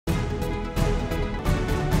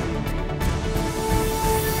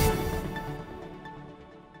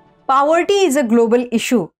Poverty is a global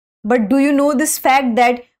issue, but do you know this fact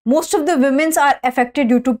that most of the women are affected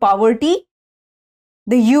due to poverty?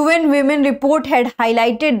 The UN Women Report had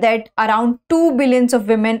highlighted that around 2 billion of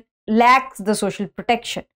women lack the social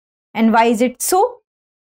protection. And why is it so?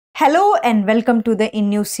 Hello and welcome to the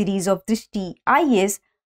InNews series of Drishti IAS.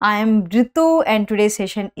 I am Ritu and today's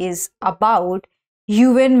session is about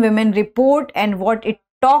UN Women Report and what it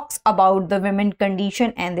talks about the women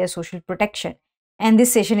condition and their social protection. And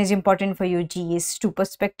this session is important for your GS2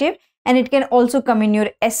 perspective, and it can also come in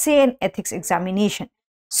your essay and ethics examination.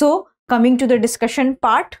 So coming to the discussion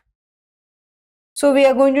part. So we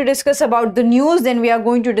are going to discuss about the news, then we are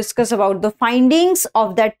going to discuss about the findings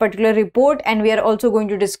of that particular report, and we are also going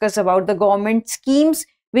to discuss about the government schemes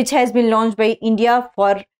which has been launched by India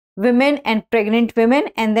for women and pregnant women,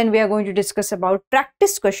 and then we are going to discuss about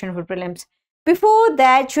practice question for prelims. Before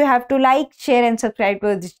that, you have to like, share and subscribe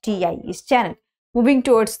to this TIAS channel. Moving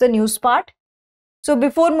towards the news part. So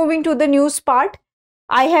before moving to the news part,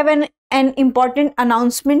 I have an important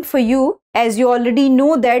announcement for you. As you already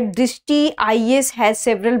know that Drishti IAS has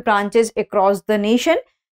several branches across the nation.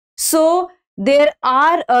 So there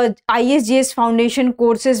are ISGS Foundation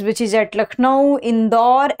courses which is at Lucknow,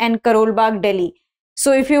 Indore and Karol Bagh, Delhi.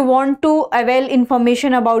 So if you want to avail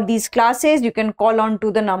information about these classes, you can call on to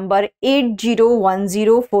the number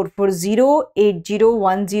 8010440440,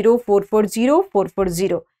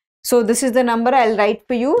 8010440440. So this is the number I'll write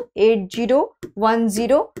for you,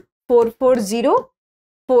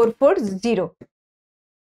 8010440440.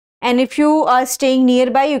 And if you are staying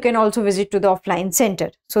nearby, you can also visit to the offline center.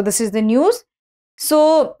 So this is the news.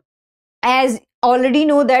 So as already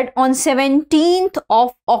know that on 17th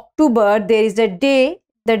of October, there is a day.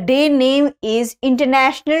 The day name is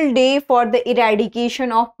International Day for the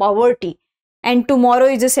Eradication of Poverty. And tomorrow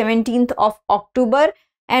is the 17th of October.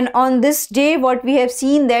 And on this day, what we have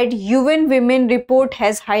seen that UN Women Report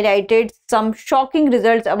has highlighted some shocking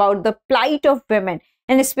results about the plight of women,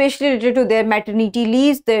 and especially related to their maternity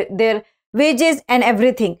leaves, their wages and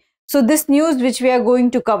everything. So this news which we are going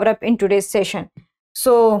to cover up in today's session.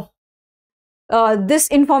 So this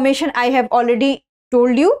information I have already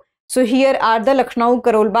told you. So here are the Lucknow,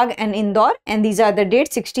 Karol Bagh and Indore, and these are the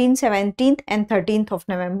dates 16th, 17th and 13th of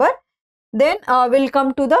November. Then we'll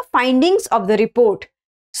come to the findings of the report.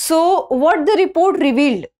 So what the report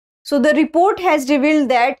revealed? So the report has revealed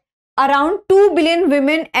that around 2 billion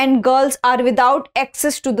women and girls are without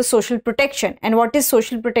access to the social protection. And what is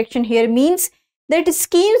social protection here means that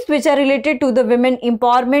schemes which are related to the women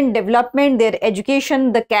empowerment, development, their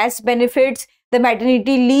education, the cash benefits, the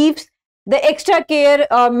maternity leaves, the extra care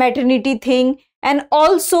maternity thing, and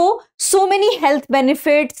also so many health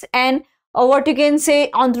benefits and what you can say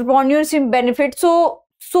entrepreneurship benefits. So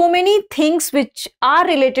many things which are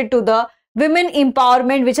related to the women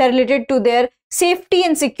empowerment, which are related to their safety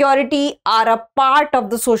and security, are a part of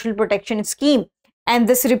the social protection scheme. And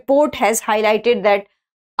this report has highlighted that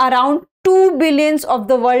around 2 billion of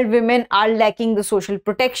the world women are lacking the social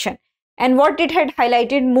protection. And what it had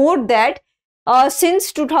highlighted more that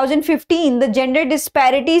since 2015, the gender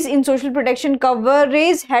disparities in social protection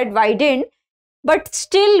coverage had widened, but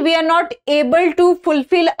still we are not able to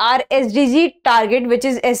fulfill our SDG target, which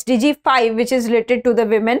is SDG 5, which is related to the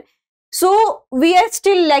women. So we are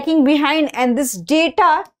still lacking behind, and this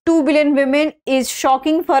data 2 billion women is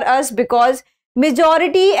shocking for us because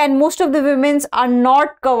majority and most of the women are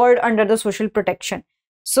not covered under the social protection.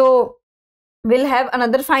 So we'll have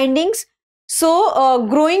another findings. So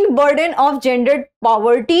growing burden of gendered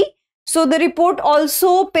poverty. So the report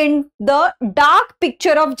also paints the dark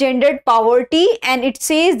picture of gendered poverty, and it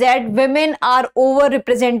says that women are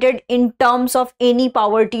overrepresented in terms of any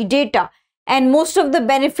poverty data, and most of the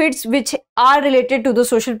benefits which are related to the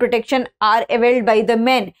social protection are availed by the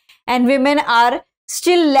men, and women are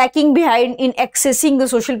still lacking behind in accessing the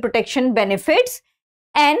social protection benefits,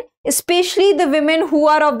 and especially the women who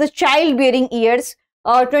are of the childbearing years,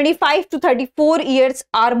 25 to 34 years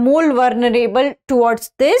are more vulnerable towards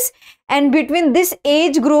this, and between this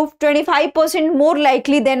age group 25% more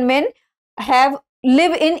likely than men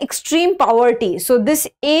live in extreme poverty. So this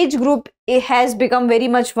age group has become very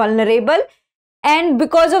much vulnerable, and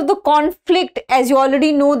because of the conflict, as you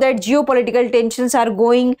already know that geopolitical tensions are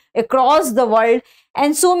going across the world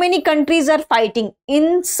and so many countries are fighting.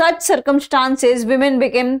 In such circumstances, women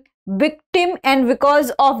became victim, and because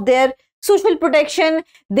of their social protection,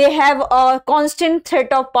 they have a constant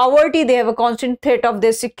threat of poverty, they have a constant threat of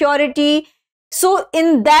their security. So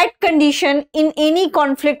in that condition, in any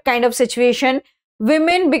conflict kind of situation,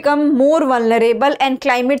 women become more vulnerable, and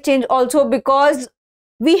climate change also, because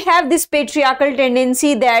we have this patriarchal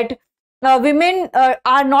tendency that women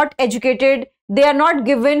are not educated, they are not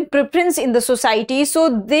given preference in the society,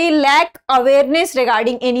 so they lack awareness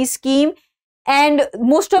regarding any scheme. And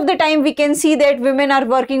most of the time we can see that women are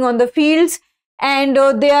working on the fields, and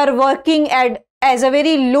they are working as a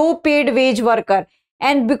very low paid wage worker,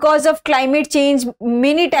 and because of climate change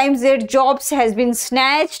many times their jobs has been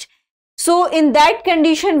snatched. So in that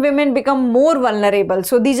condition women become more vulnerable.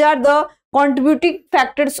 So these are the contributing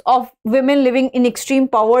factors of women living in extreme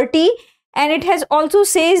poverty. And it has also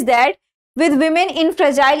says that with women in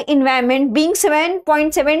fragile environment being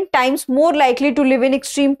 7.7 times more likely to live in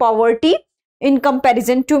extreme poverty in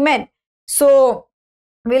comparison to men. So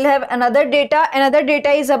we'll have another data. Another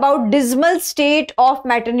data is about dismal state of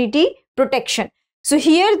maternity protection. So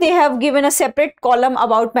here they have given a separate column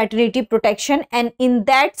about maternity protection, and in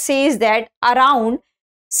that says that around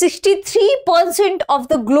 63% of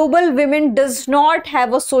the global women does not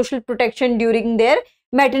have a social protection during their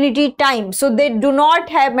maternity time. So they do not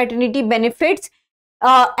have maternity benefits,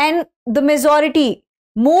 and the majority,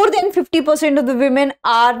 more than 50% of the women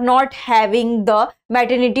are not having the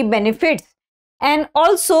maternity benefits. And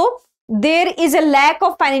also there is a lack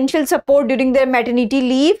of financial support during their maternity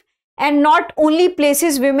leave, and not only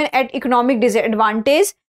places women at economic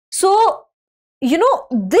disadvantage. So you know,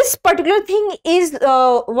 this particular thing is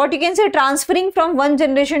what you can say transferring from one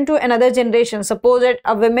generation to another generation. Suppose that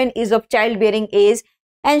a woman is of childbearing age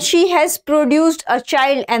and she has produced a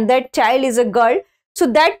child, and that child is a girl, so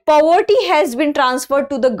that poverty has been transferred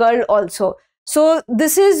to the girl also. So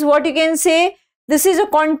this is what you can say, this is a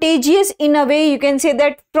contagious, in a way you can say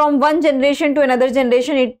that from one generation to another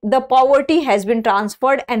generation the poverty has been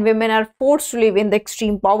transferred and women are forced to live in the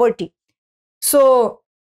extreme poverty. So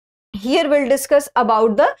here we'll discuss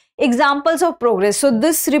about the examples of progress. So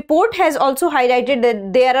this report has also highlighted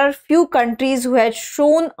that there are few countries who have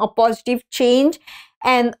shown a positive change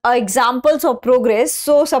and examples of progress.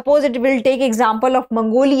 So suppose it will take example of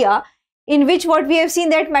Mongolia, in which what we have seen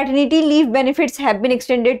that maternity leave benefits have been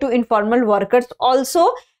extended to informal workers also,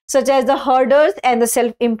 such as the herders and the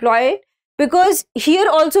self-employed. Because here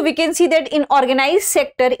also we can see that in organized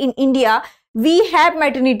sector in India, we have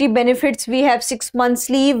maternity benefits, we have 6 months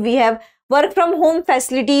leave, we have work from home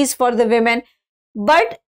facilities for the women.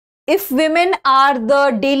 But if women are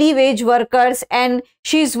the daily wage workers and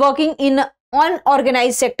she is working in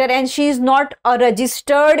unorganized sector and she is not a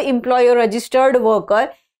registered employee or registered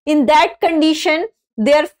worker, in that condition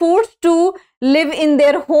they are forced to live in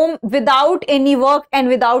their home without any work and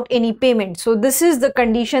without any payment. So this is the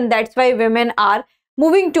condition. That's why women are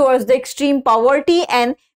moving towards the extreme poverty,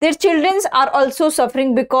 and their children are also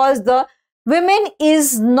suffering because the women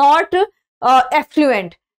is not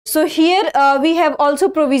affluent. So here we have also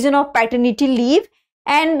provision of paternity leave,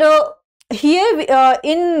 and here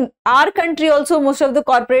in our country also most of the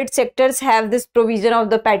corporate sectors have this provision of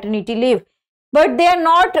the paternity leave, but they are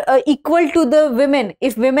not equal to the women.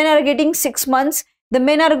 If women are getting 6 months, the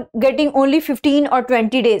men are getting only 15 or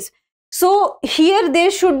 20 days. So here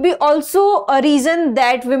there should be also a reason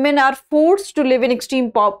that women are forced to live in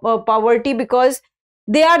extreme poverty, because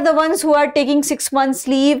they are the ones who are taking 6 months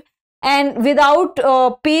leave and without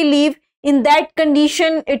pay leave. In that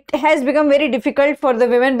condition it has become very difficult for the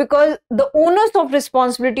women, because the onus of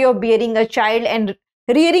responsibility of bearing a child and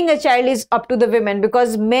rearing a child is up to the women,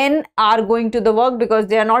 because men are going to the work because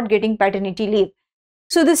they are not getting paternity leave.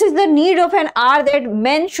 So this is the need of an hour, that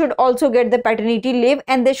men should also get the paternity leave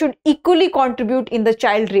and they should equally contribute in the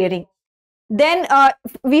child rearing. Then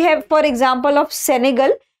we have for example of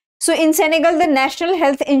Senegal. So in Senegal the national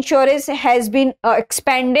health insurance has been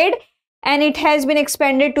expanded, and it has been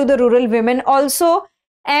expanded to the rural women also.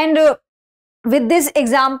 And with this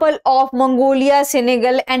example of Mongolia,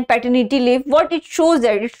 Senegal and paternity leave, what it shows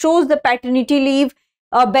that it shows the paternity leave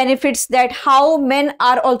benefits, that how men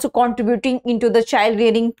are also contributing into the child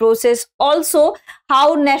rearing process. Also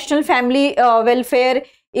how national family welfare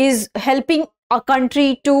is helping a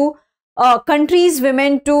country to country's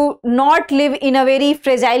women to not live in a very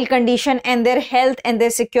fragile condition, and their health and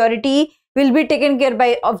their security will be taken care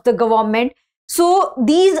by of the government. So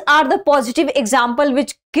these are the positive example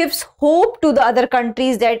which gives hope to the other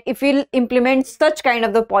countries that if we'll implement such kind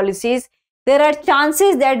of the policies, there are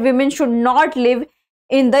chances that women should not live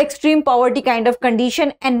in the extreme poverty kind of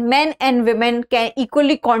condition, and men and women can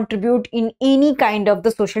equally contribute in any kind of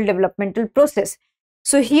the social developmental process.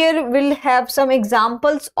 So here we'll have some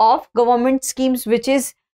examples of government schemes which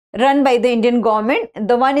is run by the Indian government.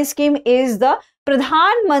 The one scheme is the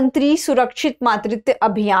Pradhan Mantri Surakshit Matritva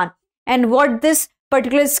Abhiyan. And what this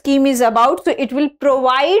particular scheme is about, so it will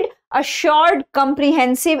provide assured,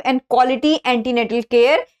 comprehensive and quality antenatal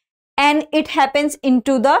care, and it happens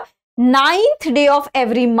into the 9th day of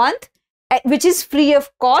every month, which is free of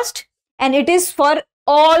cost, and it is for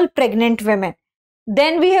all pregnant women.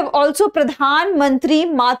 Then we have also Pradhan Mantri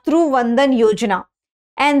Matru Vandan Yojana,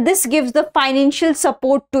 and this gives the financial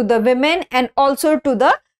support to the women and also to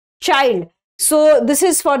the child. So this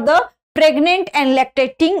is for the pregnant and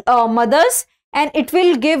lactating mothers, and it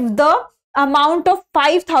will give the amount of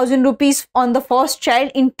 5,000 rupees on the first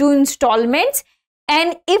child in 2 installments,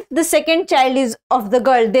 and if the second child is of the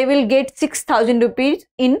girl, they will get 6,000 rupees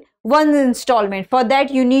in 1 installment. For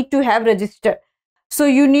that you need to have registered. So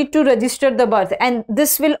you need to register the birth, and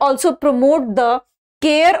this will also promote the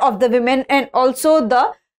care of the women, and also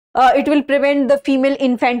the it will prevent the female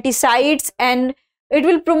infanticides, and it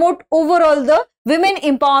will promote overall the women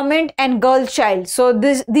empowerment and girl child. So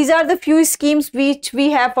these are the few schemes which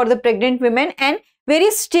we have for the pregnant women, and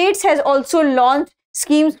various states has also launched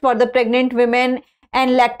schemes for the pregnant women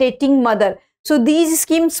and lactating mother. So these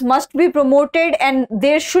schemes must be promoted, and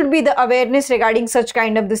there should be the awareness regarding such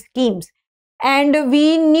kind of the schemes. And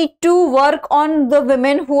we need to work on the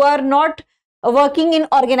women who are not working in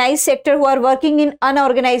organized sector, who are working in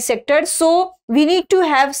unorganized sector. So we need to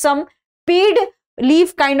have some paid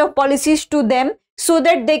leave kind of policies to them, so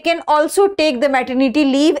that they can also take the maternity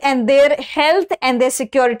leave and their health and their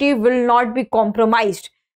security will not be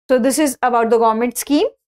compromised. So this is about the government scheme.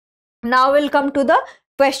 Now we'll come to the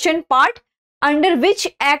question part. Under which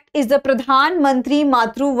act is the Pradhan Mantri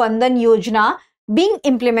Matru Vandan Yojana being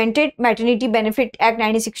implemented? Maternity Benefit Act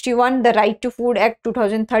 1961, the Right to Food Act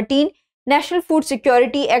 2013, National Food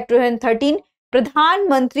Security Act 2013, Pradhan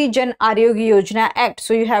Mantri Jan Arogya Yojana Act.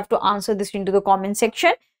 So you have to answer this into the comment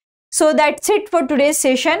section. So that's it for today's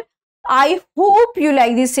session. I hope you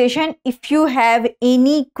like this session. If you have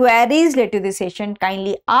any queries related to this session,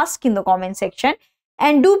 kindly ask in the comment section,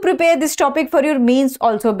 and do prepare this topic for your mains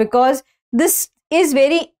also, because this is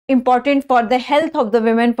very important for the health of the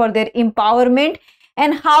women, for their empowerment,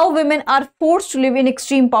 and how women are forced to live in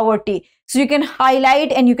extreme poverty. So you can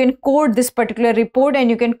highlight and you can quote this particular report, and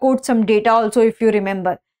you can quote some data also if you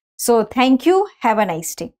remember. So thank you. Have a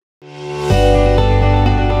nice day.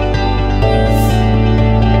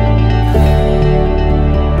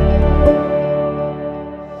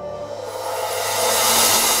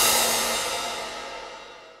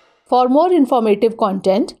 For more informative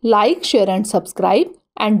content, like, share and subscribe,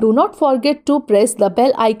 and do not forget to press the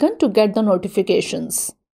bell icon to get the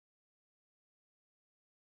notifications.